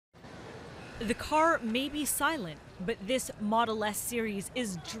The car may be silent, but this Model S series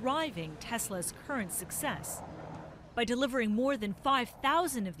is driving Tesla's current success. By delivering more than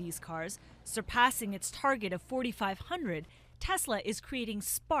 5,000 of these cars, surpassing its target of 4,500, Tesla is creating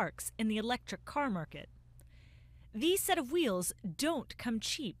sparks in the electric car market. These set of wheels don't come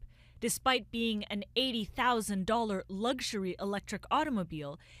cheap. Despite being an $80,000 luxury electric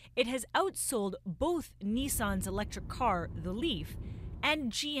automobile, it has outsold both Nissan's electric car, the Leaf,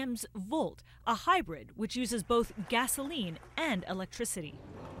 and GM's Volt, a hybrid which uses both gasoline and electricity.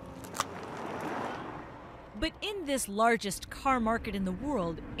 But in this largest car market in the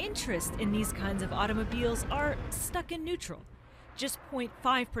world, interest in these kinds of automobiles are stuck in neutral. Just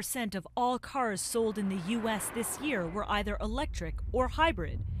 0.5% of all cars sold in the US this year were either electric or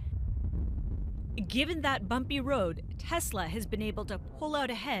hybrid. Given that bumpy road, Tesla has been able to pull out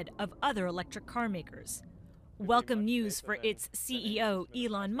ahead of other electric car makers. Welcome news for its CEO,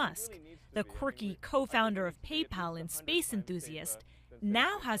 Elon Musk. The quirky co-founder of PayPal and space enthusiast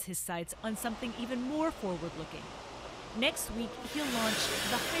now has his sights on something even more forward-looking. Next week, he'll launch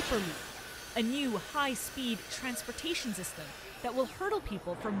the Hyperloop, a new high-speed transportation system that will hurtle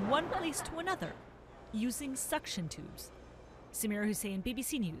people from one place to another using suction tubes. Samira Hussein,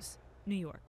 BBC News, New York.